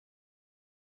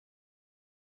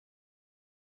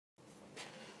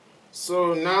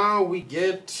So now we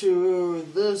get to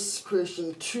this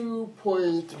question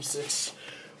 2.36,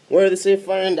 where they say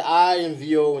find I and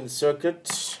VO in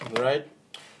circuit, right?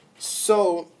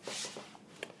 So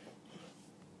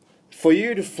for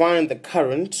you to find the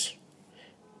current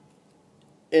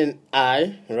in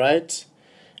I, right,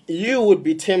 you would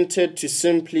be tempted to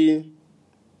simply,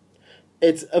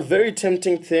 it's a very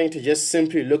tempting thing to just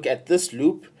simply look at this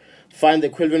loop, find the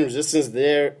equivalent resistance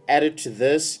there, add it to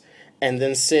this, and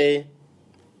then say,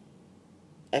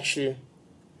 actually,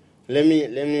 let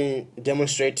me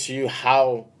demonstrate to you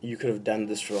how you could have done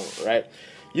this wrong, right?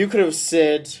 You could have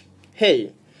said,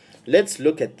 hey, let's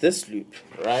look at this loop,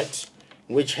 right,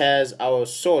 which has our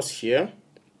source here,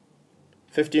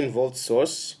 15 volt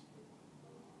source,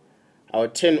 our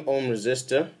 10 ohm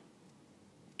resistor,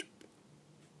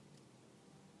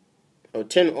 our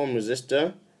 10 ohm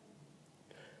resistor,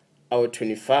 our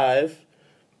 25,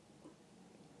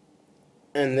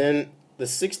 and then the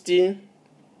 60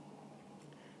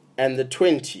 and the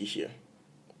 20 here,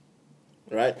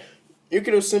 right? You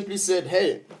could have simply said,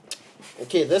 hey,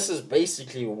 okay, this is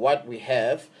basically what we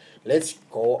have. Let's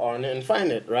go on and find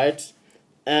it, right?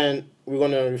 And we're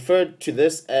going to refer to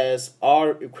this as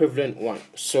R equivalent 1.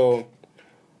 So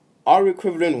R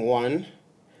equivalent 1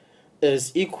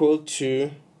 is equal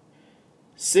to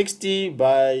 60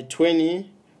 by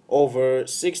 20 over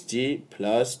 60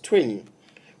 plus 20,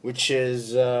 which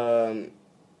is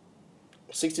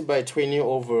 60 by 20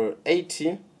 over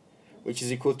 80, which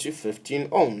is equal to 15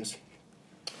 ohms.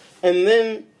 And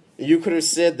then you could have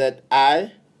said that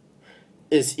I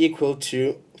is equal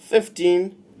to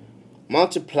 15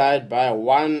 multiplied by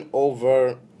 1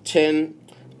 over 10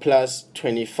 plus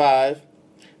 25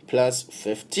 plus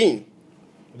 15.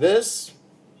 This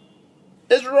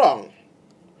is wrong,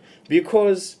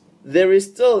 because there is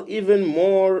still even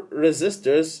more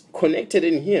resistors connected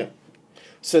in here.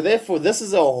 So therefore, this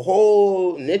is a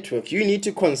whole network. You need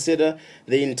to consider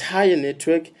the entire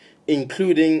network,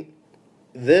 including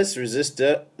this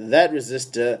resistor, that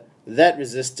resistor, that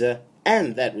resistor,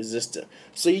 and that resistor.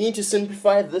 So you need to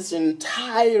simplify this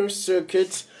entire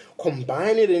circuit,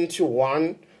 combine it into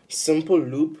one simple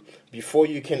loop before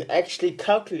you can actually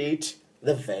calculate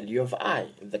the value of I,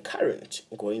 the current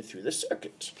going through the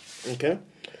circuit. Okay?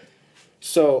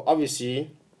 So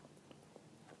obviously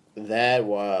that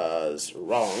was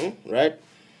wrong, right?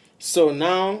 So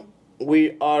now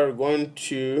we are going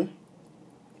to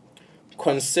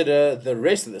consider the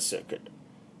rest of the circuit.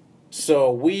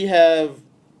 So we have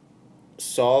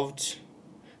solved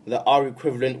the R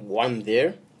equivalent 1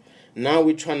 there. Now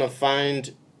we're trying to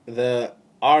find the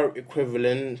R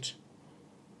equivalent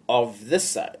of this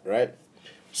side, right?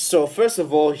 So first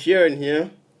of all, here and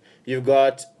here, you've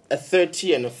got a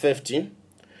 30 and a 50,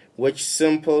 which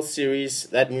simple series,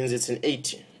 that means it's an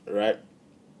 80, right?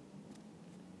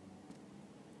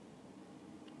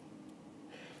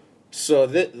 So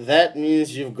that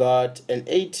means you've got an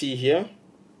 80 here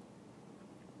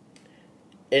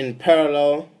in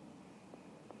parallel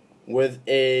with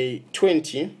a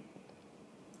 20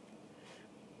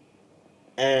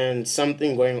 and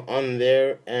something going on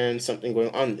there and something going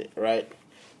on there, right?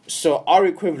 So R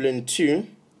equivalent 2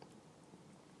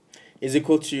 is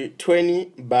equal to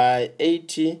 20 by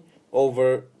 80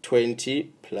 over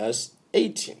 20 plus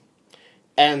 80.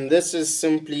 And this is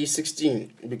simply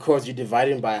 16, because you're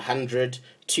dividing by 100.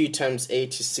 2 times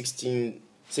 8 is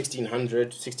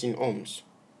 1600, 16 ohms.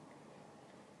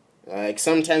 Like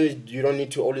sometimes you don't need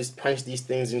to always punch these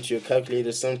things into your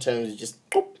calculator. Sometimes you just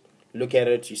look at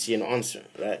it, you see an answer,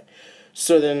 right?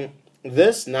 So then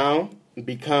this now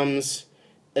becomes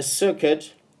a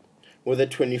circuit with a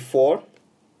 24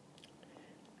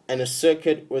 and a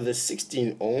circuit with a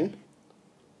 16 ohm,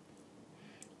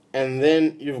 and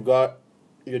then you've got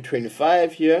your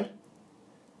 25 here,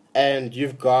 and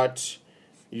you've got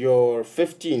your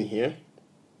 15 here,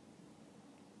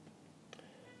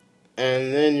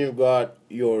 and then you've got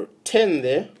your 10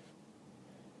 there,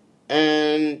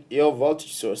 and your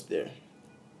voltage source there,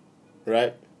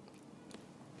 right?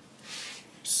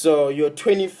 So your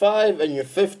 25 and your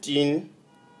 15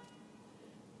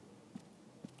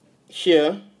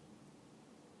 here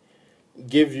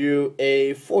give you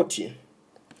a 40,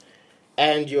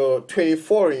 and your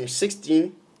 24 and your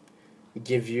 16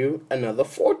 give you another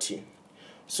 40.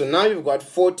 So now you've got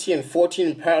 40 and 14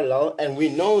 in parallel, and we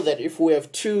know that if we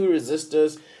have two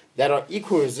resistors that are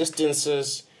equal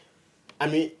resistances,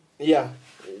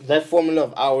 that formula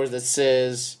of ours that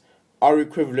says R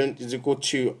equivalent is equal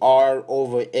to R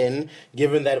over N,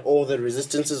 given that all the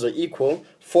resistances are equal.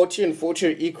 40 and 40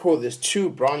 are equal, there's two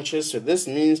branches, so this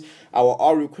means our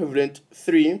R equivalent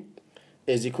 3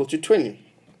 is equal to 20,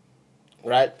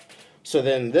 right? So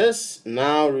then this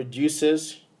now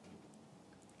reduces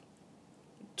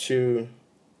to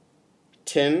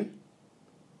 10,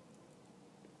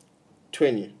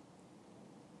 20,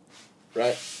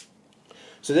 right?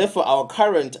 So therefore our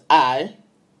current I,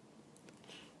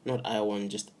 not I1,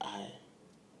 just I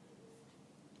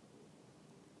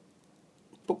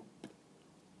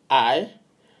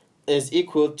is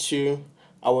equal to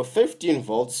our 15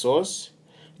 volt source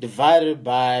divided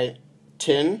by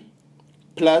 10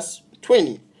 plus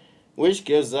 20, which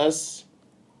gives us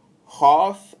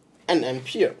half an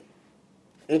ampere.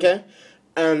 Okay,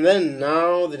 and then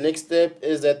now the next step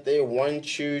is that they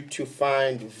want you to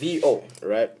find VO,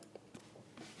 right?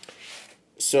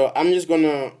 So I'm just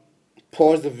gonna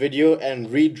pause the video and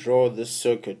redraw this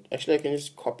circuit. Actually, I can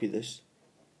just copy this,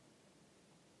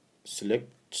 select.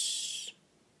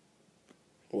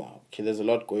 Wow, okay, there's a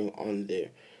lot going on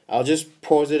there. I'll just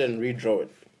pause it and redraw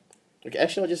it. Okay,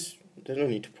 actually, there's no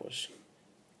need to pause.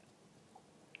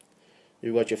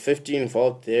 You got your 15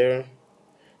 volt there,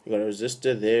 you got a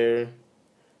resistor there,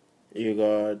 you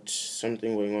got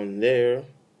something going on there,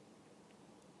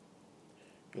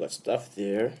 you got stuff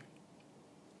there,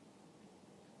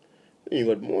 then you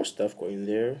got more stuff going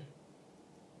there,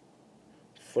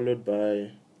 followed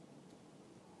by,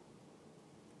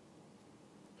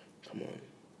 come on,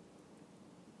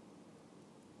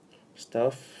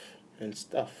 stuff and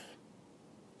stuff,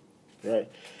 right?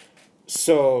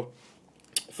 So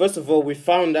first of all, we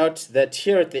found out that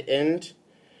here at the end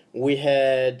we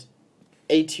had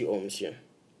 80 ohms here.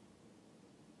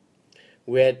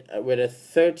 We had a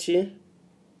 30,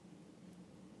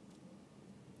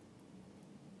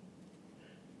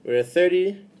 we're a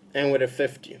 30, and we're a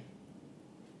 50.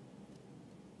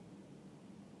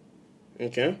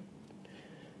 Okay,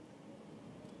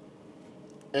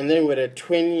 and then we're a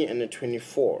 20 and a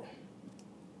 24.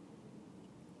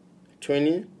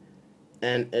 20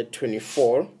 and a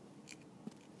 24.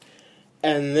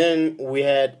 And then we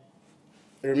had,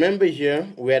 remember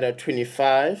here, we had a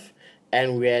 25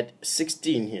 and we had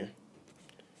 16 here.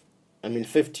 I mean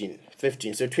 15.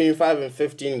 So 25 and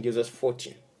 15 gives us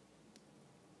 14.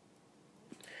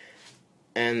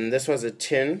 And this was a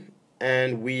 10,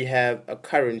 and we have a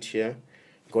current here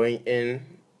going in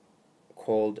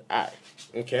called I.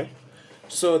 Okay,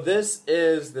 so this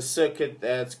is the circuit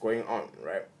that's going on,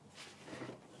 right?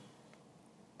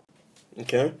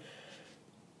 Okay,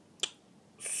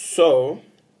 so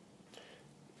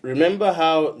remember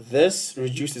how this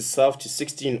reduced itself to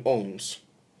 16 ohms.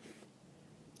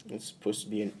 It's supposed to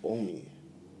be an ohmy.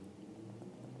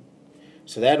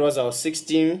 So that was our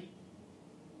 16,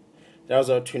 that was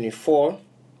our 24,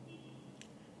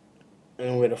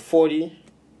 and we're at 40,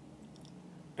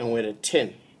 and we're at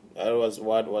 10. That was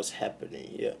what was happening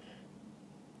here.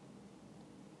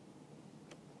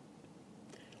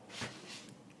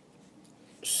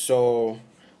 So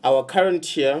our current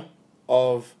here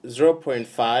of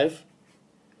 0.5,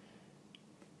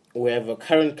 we have a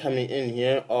current coming in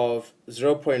here of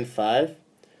 0.5,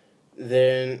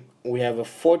 then we have a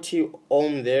 40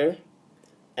 ohm there,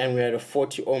 and we had a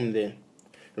 40 ohm there.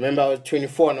 Remember, I was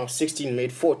 24 and I was 16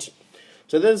 made 40.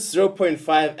 So this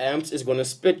 0.5 amps is going to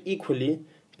split equally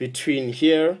between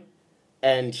here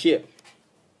and here.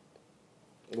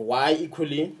 Why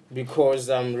equally? Because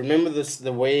remember this,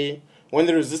 the way when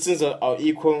the resistances are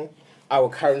equal, our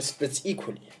current splits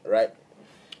equally, right?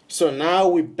 So now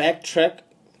we backtrack.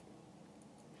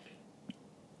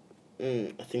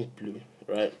 I think blue,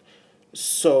 right?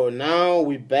 So now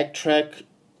we backtrack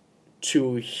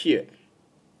to here,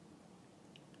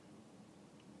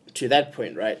 to that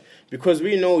point, right? Because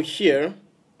we know here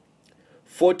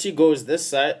 40 goes this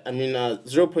side,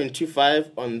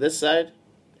 0.25 on this side,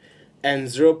 and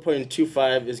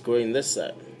 0.25 is going this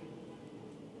side.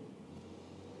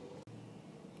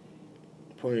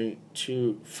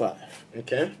 0.25,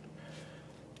 okay?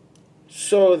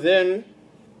 So then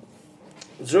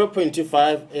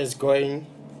 0.25 is going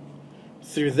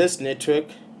through this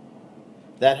network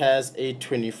that has a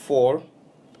 24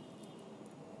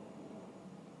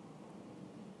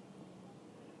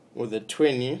 with a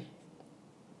 20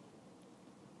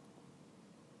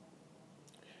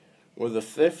 with a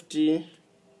 50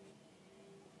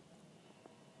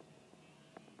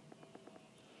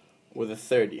 with a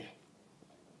 30.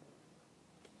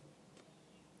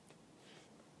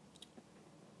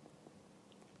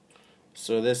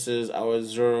 So this is our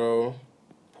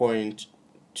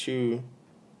 0.25,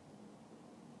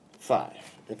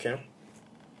 okay?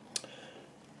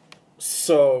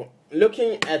 So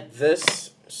looking at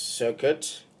this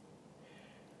circuit,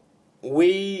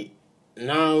 we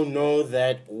now know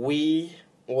that we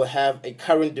will have a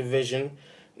current division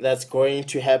that's going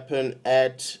to happen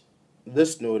at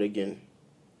this node again.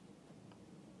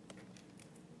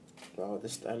 Wow,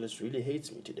 this stylus really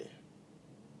hates me today.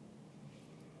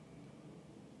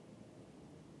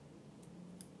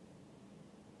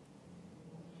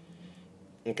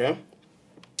 Okay,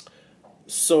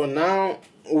 so now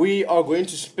we are going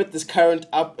to split this current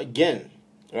up again,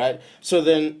 right? So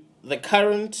then the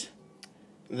current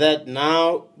that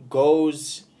now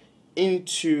goes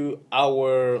into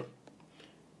our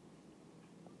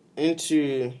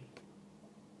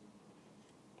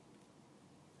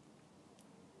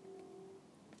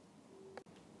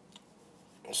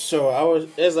so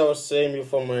as I was saying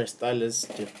before, my stylus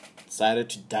decided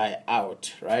to die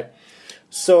out, right?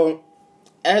 So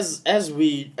as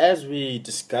we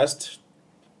discussed,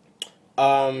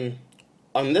 on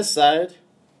this side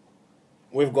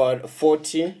we've got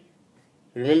 40.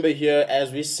 Remember here,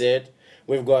 as we said,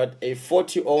 we've got a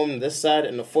 40 ohm this side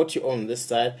and a 40 ohm this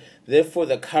side. Therefore,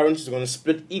 the current is going to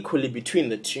split equally between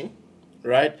the two,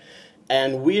 right?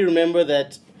 And we remember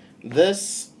that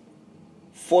this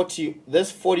 40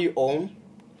 ohm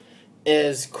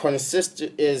consists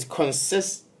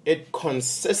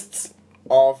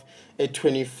of a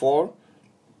 24,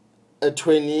 a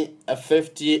 20, a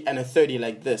 50, and a 30,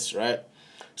 like this, right?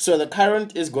 So the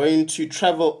current is going to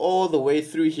travel all the way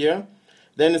through here.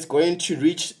 Then it's going to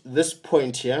reach this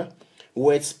point here,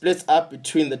 where it splits up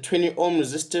between the 20 ohm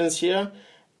resistance here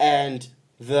and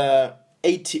the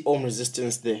 80 ohm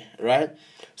resistance there, right?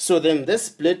 So then this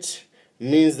split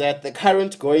means that the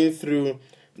current going through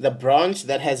the branch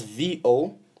that has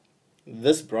VO,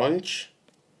 this branch,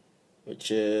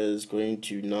 which is going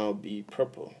to now be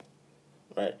purple,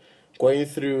 right? Going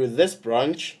through this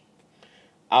branch,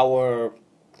 I'll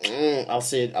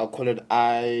call it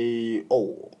IO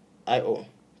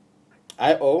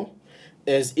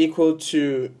is equal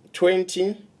to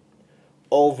 20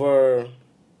 over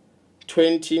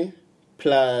 20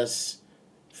 plus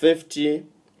 50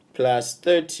 plus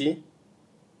 30,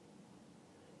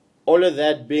 all of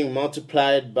that being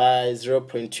multiplied by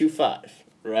 0.25,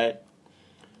 right?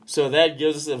 So that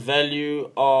gives us a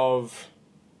value of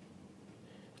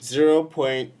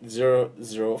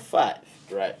 0.005,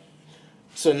 right?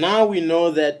 So now we know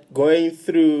that going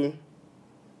through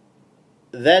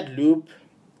that loop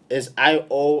is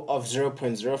IO of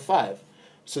 0.05.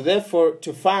 So therefore,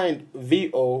 to find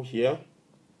VO here,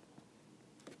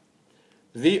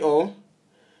 VO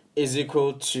is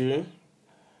equal to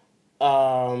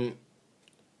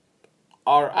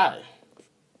RI,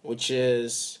 which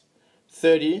is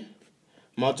 30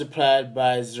 multiplied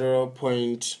by 0.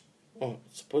 It's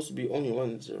supposed to be only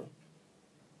 1 0.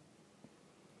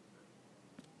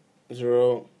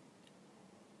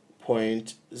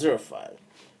 0.05.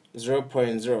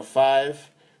 0.05,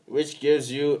 which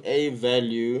gives you a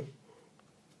value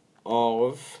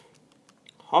of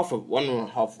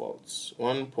 1.5 volts,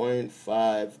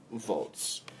 1.5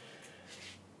 volts.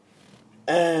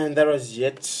 And that was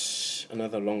yet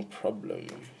another long problem.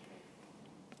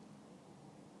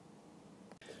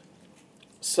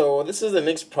 So this is the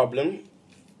next problem.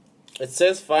 It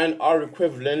says find R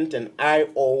equivalent and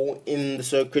IO in the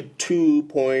circuit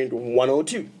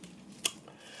 2.102.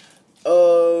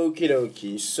 Okie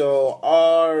dokie, so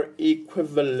R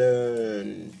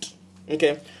equivalent.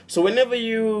 Okay, so whenever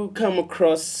you come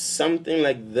across something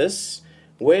like this,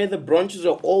 where the branches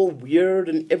are all weird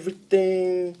and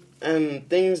everything, and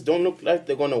things don't look like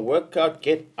they're gonna work out,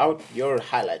 get out your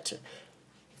highlighter.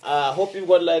 I hope you've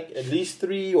got like at least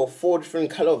 3 or 4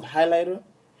 different color of highlighter,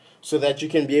 so that you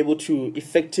can be able to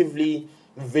effectively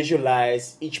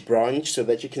visualize each branch, so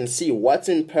that you can see what's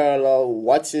in parallel,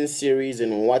 what's in series,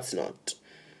 and what's not.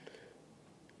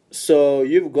 So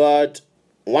you've got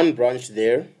one branch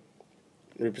there,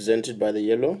 represented by the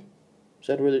yellow. Is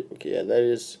that where okay, yeah, that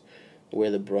is where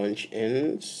the branch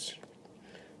ends.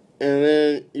 And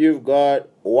then you've got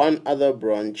one other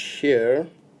branch here,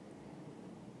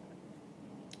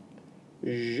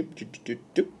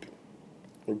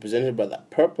 represented by that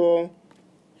purple.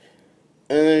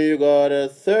 And then you got a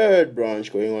third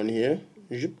branch going on here,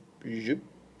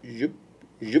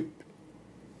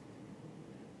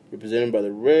 represented by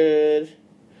the red.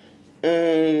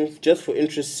 And just for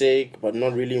interest's sake, but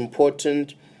not really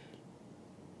important,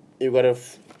 you got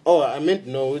I meant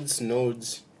nodes.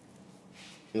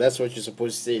 That's what you're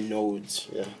supposed to say, nodes.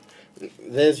 Yeah,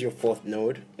 there's your 4th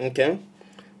node. Okay,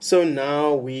 so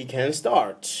now we can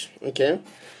start. Okay,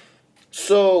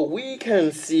 so we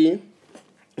can see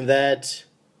that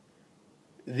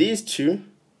these two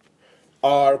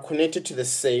are connected to the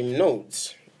same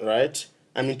nodes, right?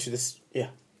 I mean to this,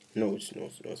 nodes.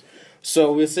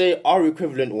 So we'll say R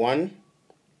equivalent 1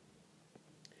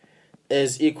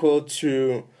 is equal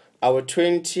to our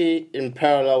 20 in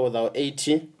parallel with our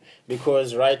 80,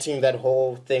 because writing that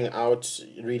whole thing out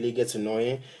really gets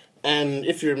annoying. And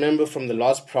if you remember from the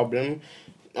last problem,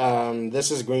 this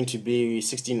is going to be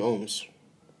 16 ohms.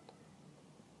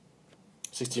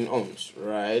 16 ohms,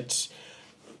 right?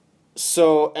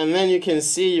 So, and then you can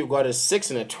see you've got a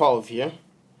 6 and a 12 here.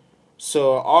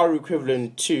 So R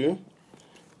equivalent 2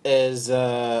 is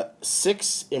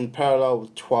 6 in parallel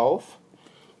with 12.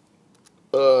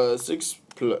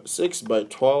 6 by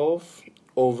 12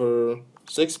 over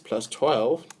 6 plus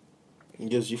 12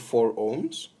 gives you 4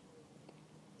 ohms.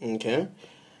 Okay.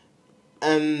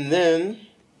 And then,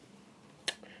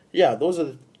 yeah, those are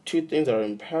the two things that are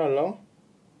in parallel.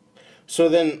 So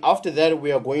then after that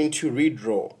we are going to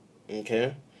redraw.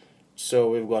 Okay. So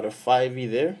we've got a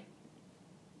 5e there.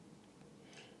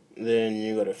 Then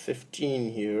you got a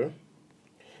 15 here.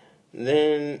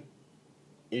 Then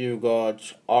you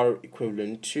got R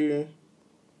equivalent 2.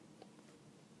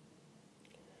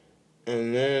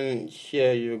 And then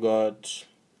here you got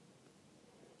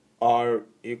R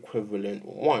equivalent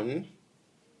 1.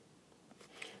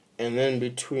 And then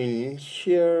between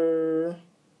here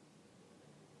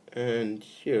and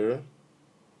here,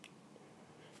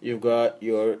 you've got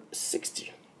your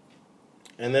 60.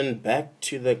 And then back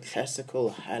to the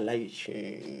classical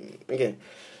highlighting. Okay,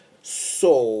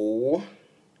 so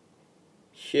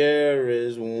here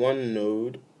is one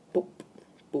node. Boop,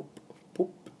 boop, boop.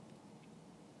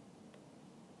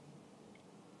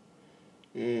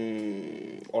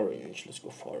 Orange, let's go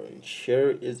for orange.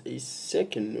 Here is a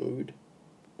second node.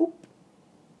 Boop,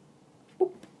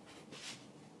 boop.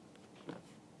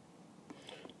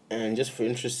 And just for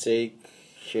interest's sake,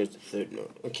 here's the third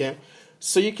node. Okay,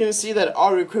 so you can see that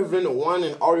R equivalent 1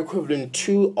 and R equivalent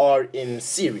 2 are in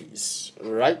series,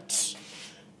 right?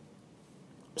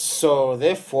 So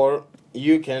therefore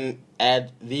you can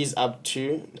add these up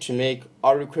to make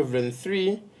R equivalent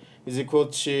 3 is equal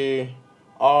to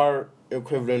R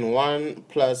equivalent 1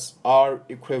 plus R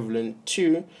equivalent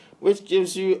 2, which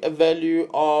gives you a value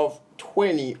of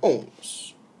 20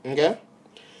 ohms. Okay,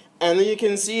 and then you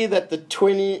can see that the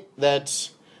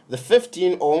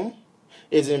 15 ohm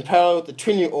is in parallel with the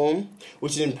 20 ohm,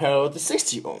 which is in parallel with the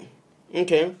 60 ohm.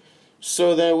 Okay,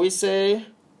 so then we say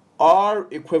R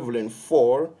equivalent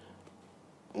 4,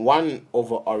 1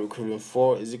 over R equivalent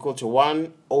 4 is equal to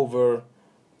 1 over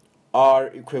R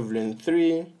equivalent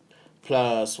 3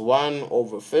 plus 1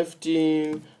 over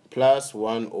 15 plus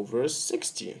 1 over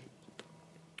 60.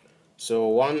 So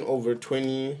 1 over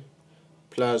 20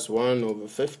 plus 1 over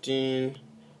 15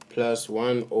 plus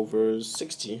 1 over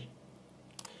 60.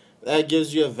 That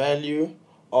gives you a value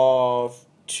of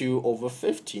 2 over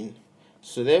 15.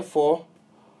 So therefore,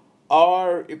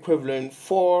 R equivalent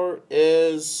 4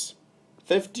 is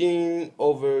 15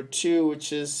 over 2,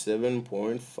 which is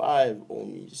 7.5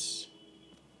 ohms.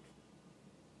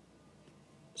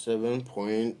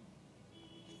 7.5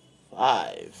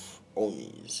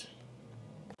 ohms.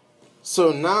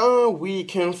 So now we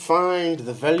can find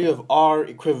the value of R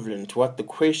equivalent, what the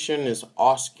question is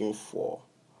asking for.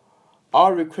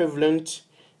 R equivalent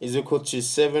is equal to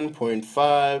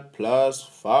 7.5 plus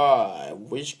 5,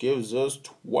 which gives us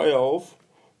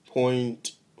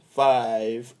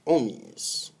 12.5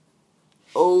 ohms.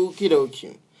 Okie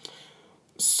dokie.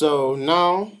 So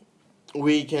now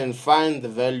we can find the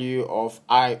value of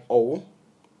I.O.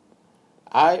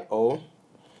 I.O.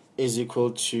 is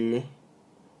equal to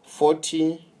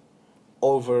 40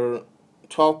 over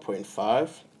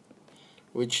 12.5,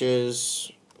 which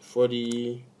is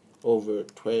 40 over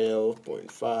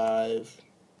 12.5,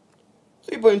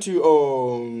 3.2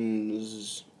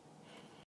 ohms.